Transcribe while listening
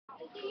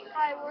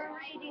Hi, we're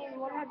reading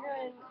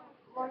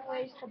 101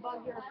 Ways to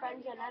Bug Your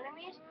Friends and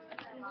Enemies,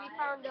 and we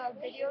found a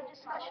video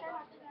discussion.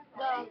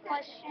 The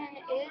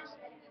question is,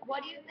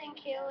 what do you think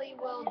Haley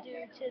will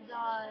do to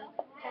the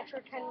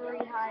Patrick Henry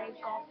High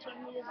golf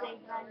team as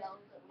they've been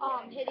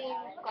hitting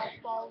golf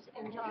balls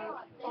into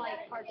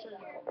like parts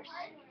of the course?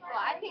 Well,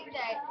 I think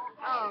that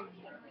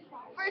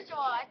first of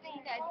all, I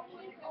think that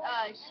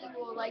she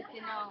will like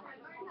to know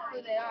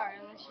who they are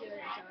unless she is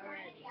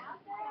already.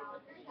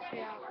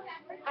 Yeah,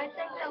 I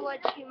think that what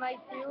she might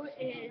do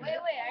is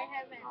Wait, I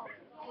haven't.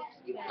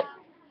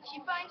 She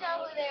finds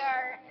out who they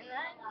are, and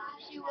then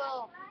she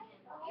will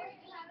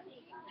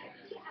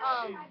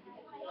um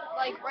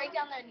like write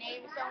down their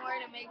names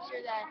somewhere to make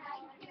sure that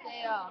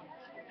they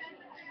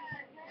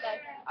that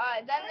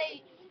then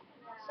they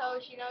so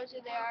she knows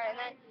who they are, and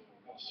then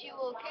she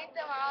will kick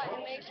them out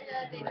and make sure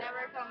that they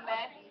never come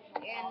back,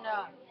 and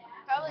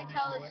probably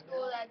tell the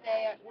school that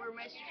they were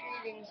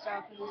mistreating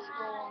stuff, and the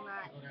school will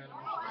not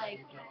like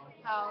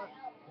how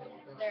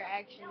their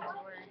actions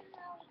were.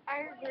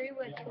 I agree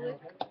with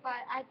Luke,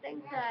 but I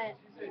think that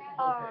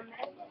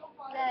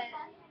that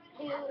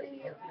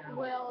Haley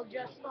will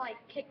just like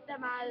kick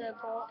them out of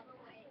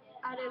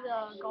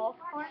the golf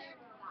course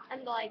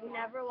and like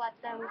never let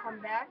them come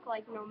back,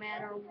 like no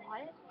matter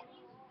what.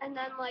 And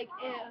then like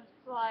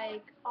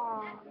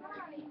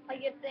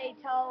if they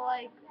tell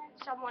like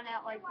someone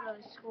at like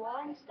the school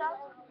and stuff,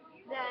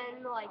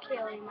 then like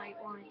Haley might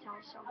want to tell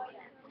someone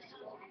at the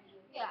school.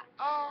 Yeah.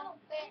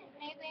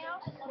 Anything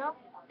else? Nope.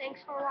 Thanks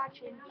for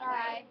watching.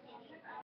 Bye. Bye.